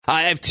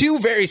I have two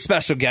very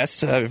special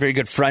guests, very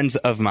good friends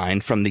of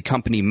mine from the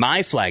company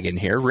My Flag in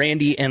here,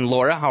 Randy and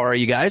Laura. How are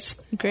you guys?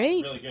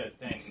 Great. Really good,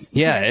 thanks.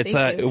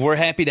 Yeah, we're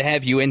happy to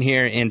have you in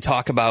here and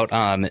talk about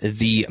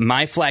the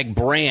My Flag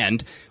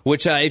brand,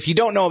 which if you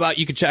don't know about,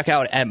 you can check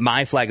out at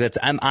My Flag. That's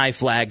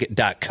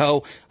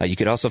miflag.co. You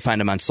could also find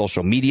them on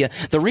social media.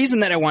 The reason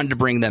that I wanted to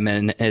bring them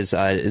in is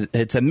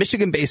it's a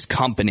Michigan-based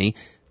company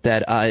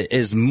that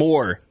is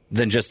more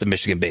than just a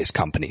Michigan-based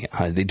company.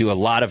 They do a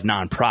lot of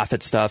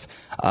nonprofit stuff.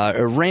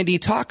 Randy,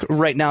 talk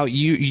right now.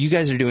 You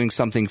guys are doing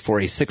something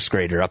for a sixth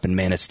grader up in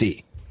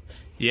Manistee.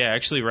 Yeah,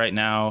 actually right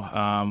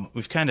now,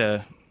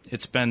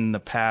 it's been the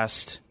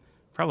past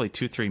probably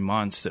 2-3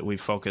 months that we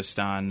focused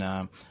on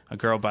a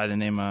girl by the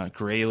name of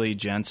Graylee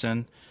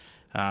Jensen.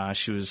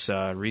 She was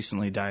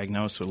recently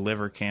diagnosed with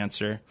liver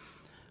cancer.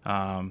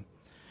 Going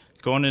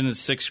into the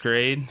sixth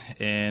grade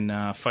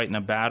and fighting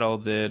a battle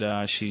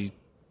that she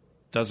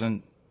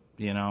doesn't,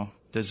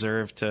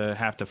 deserve to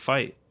have to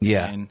fight.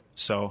 Yeah. And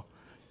so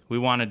we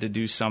wanted to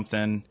do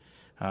something,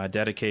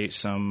 dedicate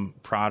some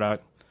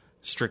product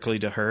strictly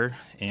to her.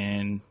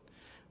 And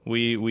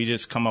we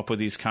just come up with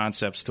these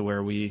concepts to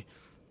where we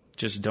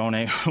just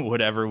donate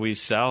whatever we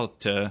sell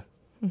to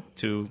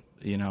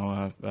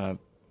a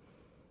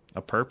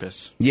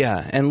purpose.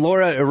 Yeah. And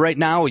Laura, right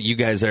now you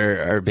guys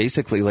are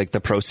basically like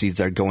the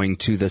proceeds are going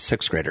to the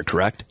sixth grader,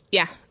 correct?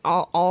 Yeah,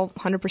 all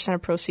 100%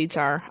 of proceeds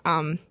are.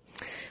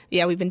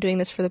 We've been doing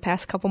this for the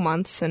past couple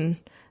months, and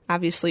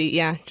obviously,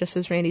 just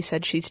as Randy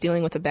said, she's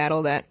dealing with a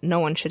battle that no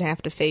one should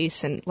have to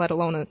face, and let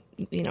alone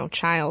a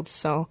child.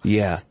 So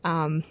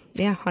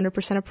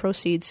 100% of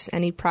proceeds,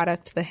 any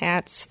product, the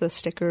hats, the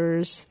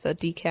stickers, the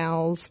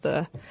decals,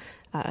 the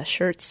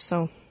shirts.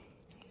 So.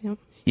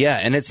 Yeah,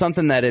 and it's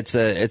something that it's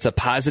a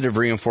positive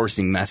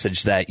reinforcing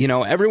message that,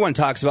 everyone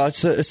talks about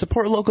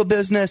support local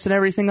business and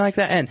everything like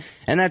that.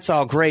 And that's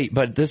all great,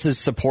 but this is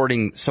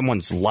supporting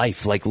someone's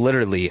life. Like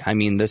literally, I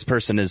mean, this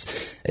person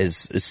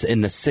is in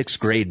the sixth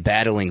grade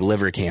battling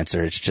liver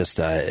cancer. It's just,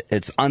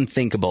 it's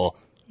unthinkable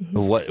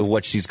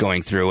what she's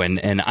going through.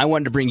 And I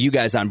wanted to bring you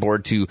guys on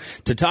board to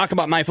talk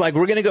about My Flag.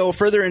 We're going to go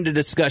further into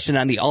discussion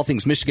on the All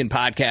Things Michigan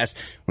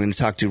podcast. We're going to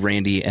talk to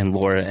Randy and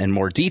Laura in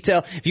more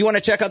detail. If you want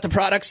to check out the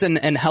products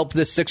and help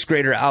this sixth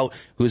grader out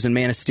who's in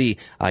Manistee,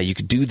 you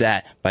could do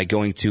that by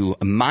going to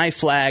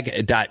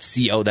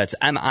myflag.co. That's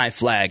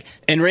MIFlag.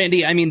 And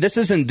Randy, I mean, this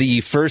isn't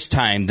the first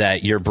time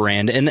that your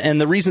brand,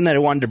 and the reason that I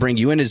wanted to bring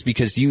you in is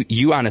because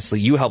you honestly,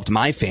 you helped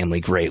my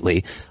family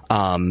greatly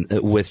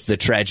with the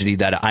tragedy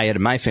that I had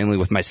in my family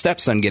with my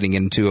stepson getting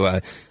into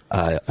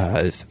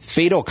a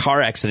fatal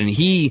car accident.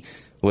 He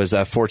was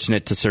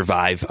fortunate to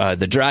survive.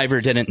 The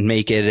driver didn't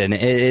make it, and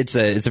it's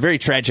a very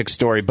tragic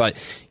story. But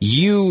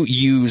you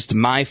used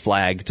My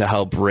Flag to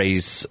help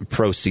raise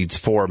proceeds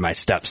for my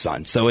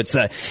stepson. So it's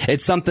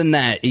something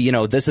that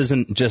this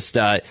isn't just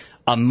a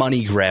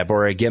money grab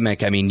or a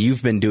gimmick. I mean,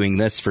 you've been doing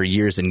this for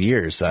years and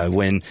years.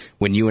 When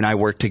you and I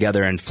worked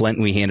together in Flint,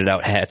 we handed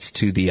out hats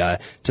to the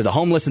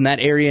homeless in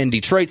that area in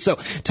Detroit. So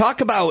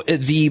talk about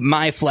the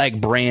My Flag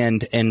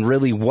brand and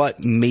really what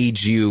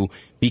made you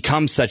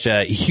become such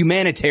a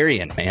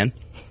humanitarian, man.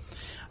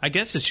 I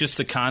guess it's just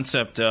the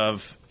concept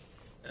of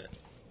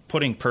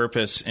putting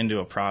purpose into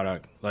a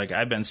product. Like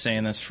I've been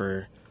saying this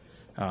for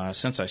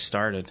since I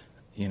started,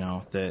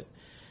 that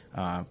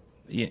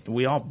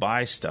we all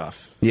buy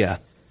stuff. Yeah.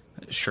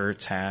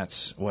 Shirts,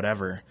 hats,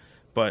 whatever.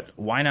 But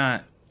why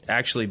not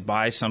actually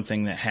buy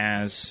something that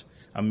has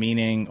a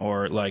meaning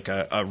or like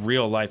a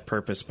real life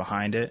purpose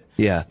behind it?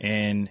 Yeah.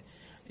 And,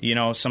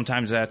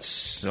 sometimes a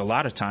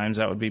lot of times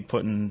that would be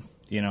putting,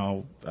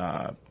 a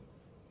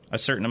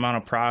certain amount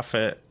of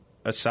profit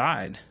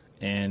aside.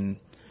 And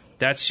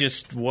that's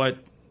just what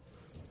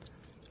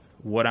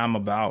I'm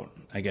about,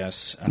 I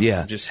guess.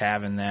 Yeah. Just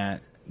having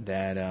that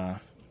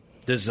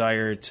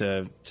desire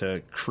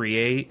to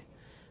create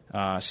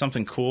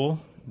something cool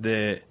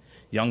that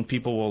young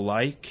people will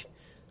like,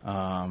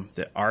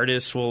 that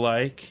artists will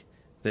like,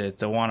 that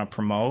they'll want to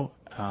promote.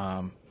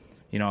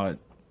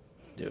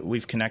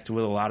 We've connected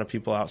with a lot of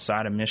people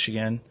outside of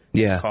Michigan.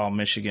 Yeah. Call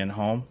Michigan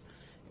home.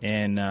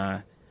 And,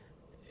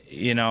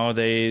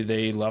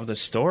 they love the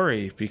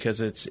story because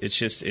it's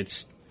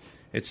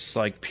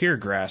like pure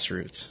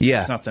grassroots. Yeah.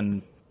 There's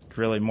nothing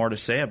really more to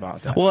say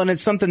about that. Well, and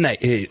it's something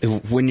that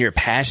when you're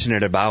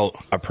passionate about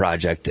a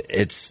project,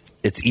 it's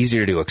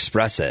easier to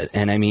express it.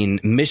 And I mean,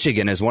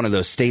 Michigan is one of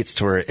those states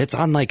to where it's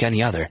unlike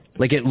any other.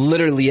 Like it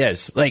literally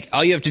is. Like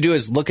all you have to do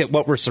is look at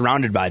what we're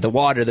surrounded by, the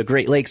water, the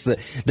Great Lakes,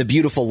 the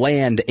beautiful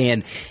land.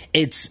 And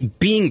it's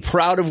being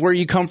proud of where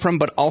you come from,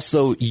 but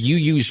also you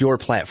use your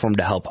platform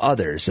to help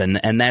others. And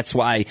that's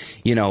why,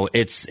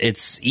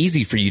 it's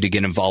easy for you to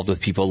get involved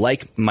with people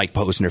like Mike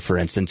Posner, for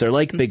instance, or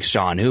like Big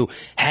Sean, who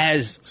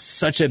has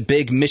such a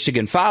big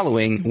Michigan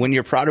following. When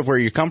you're proud of where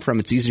you come from,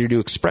 it's easier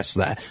to express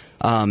that.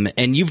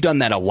 And you've done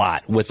that a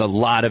lot with a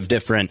lot of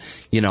different,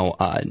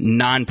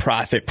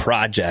 nonprofit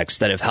projects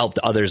that have helped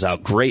others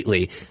out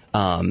greatly.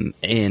 And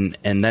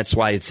that's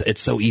why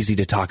it's so easy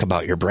to talk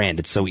about your brand.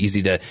 It's so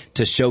easy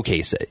to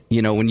showcase it.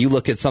 When you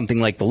look at something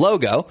like the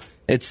logo,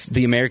 It's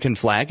the American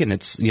flag, and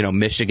it's,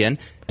 Michigan,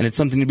 and it's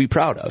something to be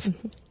proud of.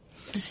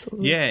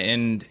 Absolutely. Yeah,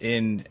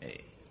 and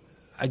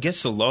I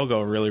guess the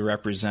logo really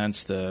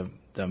represents the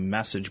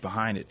message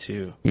behind it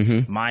too.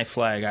 Mm-hmm. My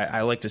flag.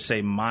 I like to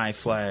say my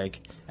flag,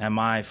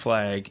 MI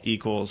flag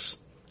equals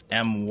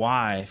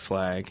MY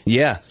flag.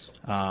 Yeah.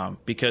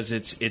 Because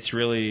it's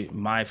really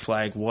my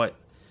flag, what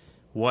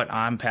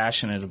I'm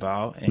passionate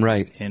about, and,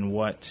 right, and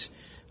what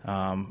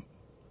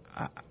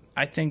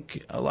I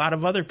think a lot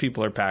of other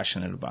people are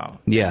passionate about.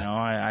 Yeah.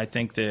 I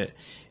think that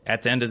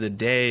at the end of the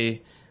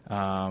day,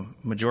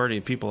 majority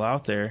of people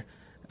out there,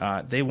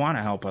 they want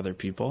to help other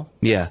people.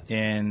 Yeah.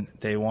 And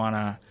they want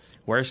to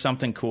wear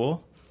something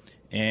cool,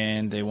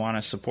 and they want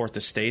to support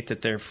the state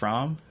that they're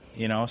from.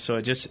 So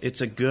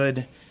it's a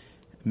good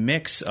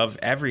mix of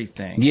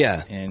everything.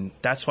 Yeah. And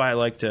that's why I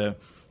like to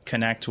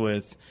connect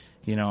with,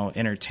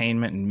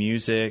 entertainment and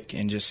music,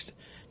 and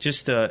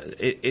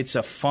it's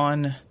a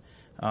fun,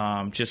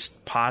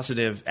 just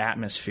positive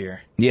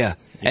atmosphere. Yeah.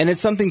 And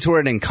it's something to where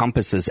it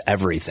encompasses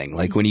everything.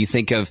 Like when you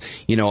think of,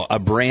 a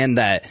brand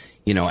that,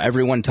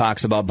 everyone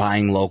talks about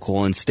buying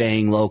local and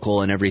staying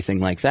local and everything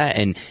like that.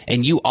 And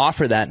you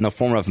offer that in the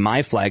form of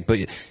my flag, but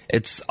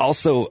it's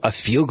also a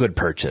feel good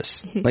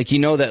purchase. Like,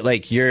 that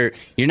like you're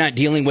not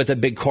dealing with a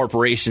big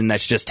corporation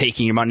that's just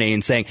taking your money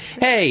and saying,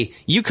 hey,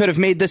 you could have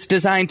made this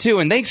design too,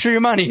 and thanks for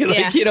your money.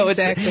 Like,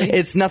 exactly.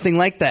 It's nothing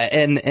like that.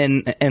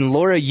 And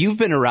Laura, you've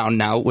been around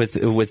now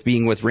with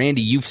being with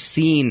Randy. You've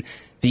seen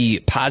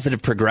the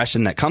positive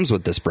progression that comes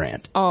with this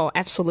brand. Oh,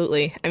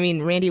 absolutely. I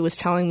mean, Randy was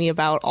telling me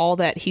about all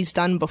that he's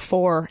done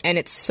before, and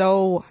it's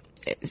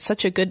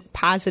such a good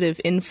positive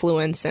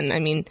influence. And I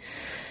mean,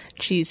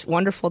 geez,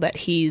 wonderful that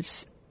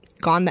he's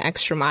gone the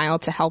extra mile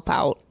to help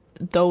out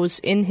those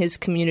in his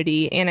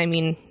community, and I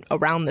mean,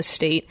 around the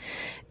state.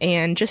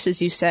 And just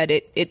as you said,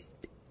 it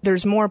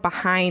there's more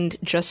behind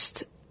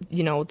just,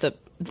 the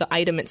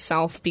item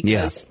itself,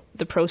 because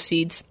the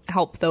proceeds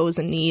help those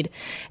in need.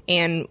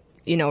 And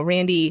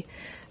Randy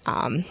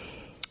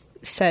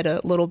said a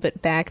little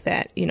bit back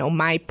that,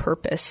 my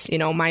purpose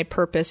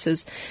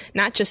is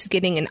not just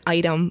getting an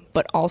item,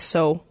 but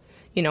also,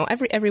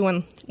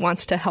 everyone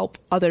wants to help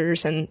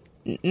others. And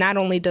not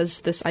only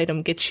does this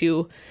item get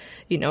you,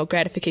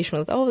 gratification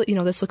with,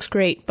 this looks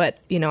great, but,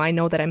 I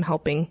know that I'm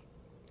helping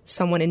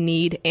someone in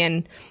need.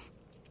 And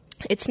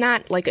it's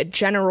not like a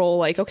general,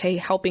 like, okay,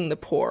 helping the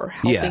poor,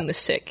 helping the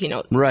sick,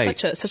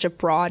 right. such a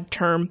broad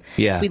term.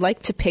 Yeah. We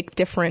like to pick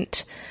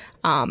different,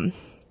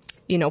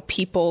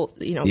 people,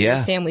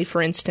 your family,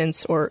 for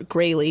instance, or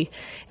Grayley.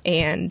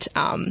 And,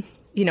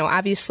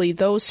 obviously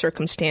those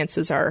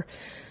circumstances are,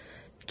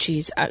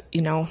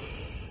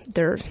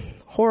 they're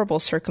horrible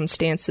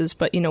circumstances,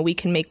 but, we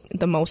can make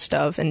the most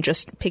of, and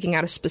just picking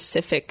out a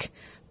specific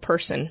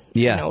person,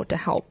 to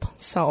help.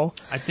 So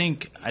I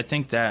think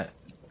that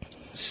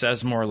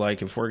says more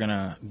like, if we're going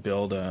to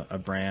build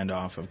a brand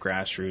off of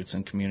grassroots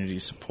and community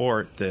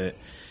support, that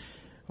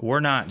we're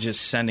not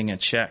just sending a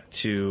check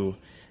to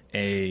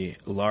a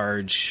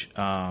large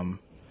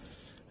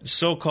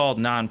so-called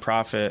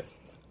nonprofit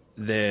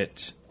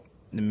that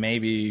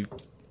maybe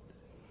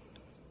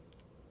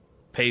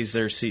pays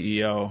their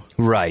CEO.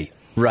 Right.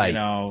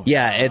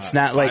 It's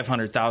not like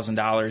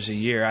 $500,000 a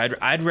year.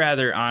 I'd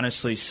rather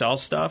honestly sell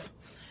stuff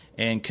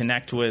and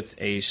connect with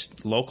a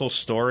local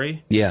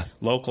story. Yeah.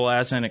 Local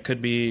as in it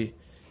could be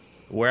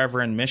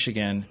wherever in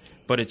Michigan,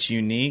 but it's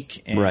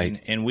unique. And,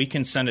 right. And we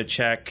can send a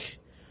check.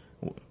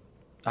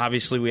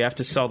 Obviously, we have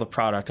to sell the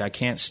product. I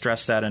can't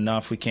stress that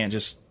enough. We can't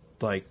just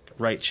like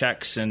write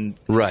checks and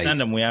send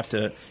them.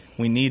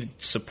 We need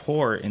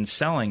support in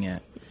selling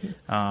it.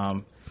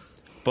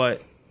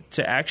 But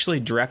to actually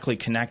directly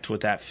connect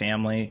with that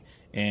family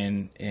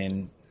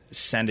and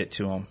send it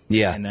to them.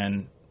 Yeah. And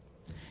then,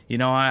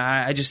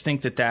 I just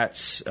think that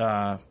that's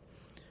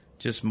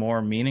just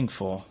more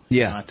meaningful.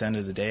 At the end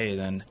of the day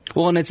than.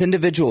 Well, and it's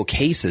individual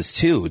cases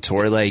too, to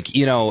where like,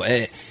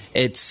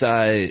 it's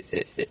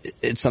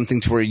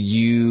something to where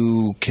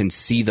you can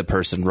see the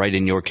person right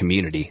in your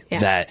community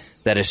that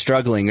is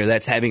struggling or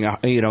that's having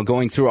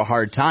going through a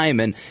hard time,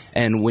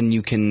 and when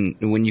you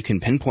can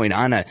pinpoint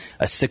on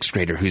a sixth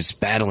grader who's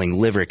battling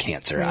liver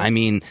cancer, right. I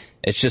mean,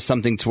 it's just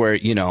something to where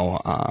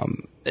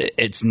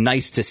it's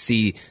nice to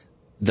see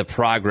the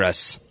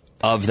progress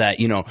of that,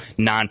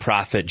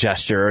 nonprofit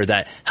gesture or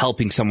that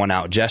helping someone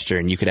out gesture,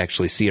 and you could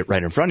actually see it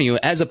right in front of you,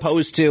 as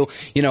opposed to,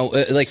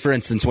 like for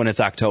instance, when it's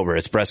October,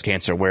 it's Breast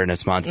Cancer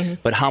Awareness Month, mm-hmm.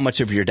 but how much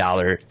of your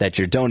dollar that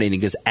you're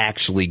donating is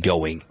actually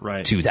going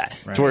to that?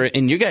 Right. To where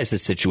in your guys'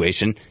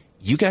 situation,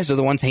 you guys are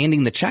the ones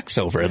handing the checks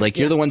over. Like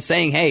you're the ones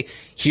saying, hey,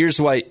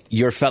 here's what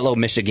your fellow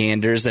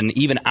Michiganders and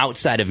even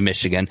outside of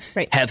Michigan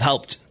have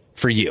helped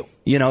for you.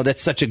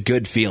 That's such a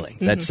good feeling.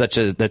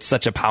 Mm-hmm. That's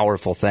such a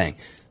powerful thing.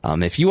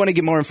 If you want to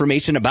get more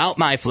information about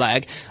My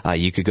Flag,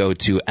 you could go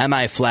to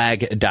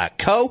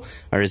miflag.co,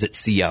 or is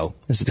it co?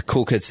 Is it the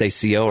cool kids say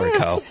co or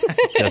co?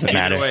 Doesn't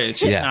matter. Either way, it's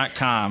just not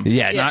com.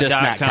 Yeah, it's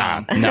just not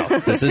com. No,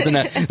 this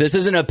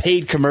isn't a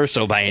paid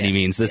commercial by any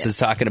means. This is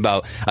talking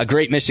about a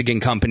great Michigan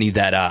company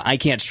that I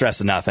can't stress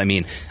enough. I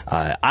mean,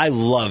 I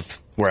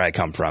love where I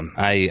come from.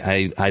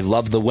 I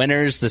love the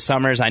winters, the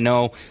summers. I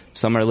know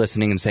some are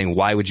listening and saying,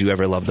 why would you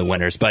ever love the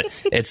winters? But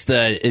it's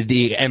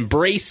the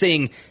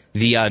embracing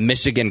the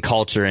Michigan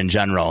culture in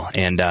general,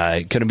 and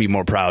couldn't be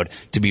more proud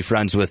to be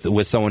friends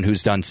with someone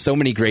who's done so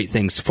many great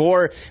things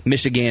for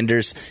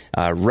Michiganders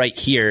right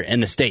here in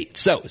the state.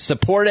 So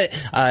support it,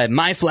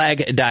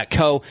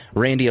 myflag.co.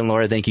 Randy and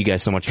Laura, thank you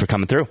guys so much for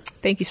coming through.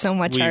 Thank you so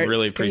much, We Art.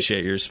 really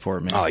appreciate your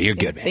support, man. Oh, you're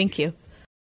good, man. Thank you.